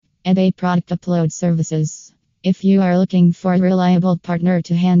eBay Product Upload Services. If you are looking for a reliable partner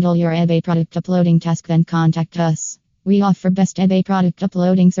to handle your eBay product uploading task, then contact us. We offer best eBay product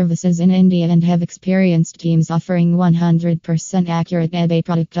uploading services in India and have experienced teams offering 100% accurate eBay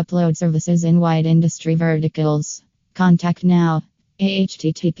product upload services in wide industry verticals. Contact now.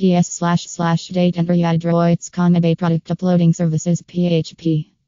 https://dateandreadroits.com eBay product uploading services PHP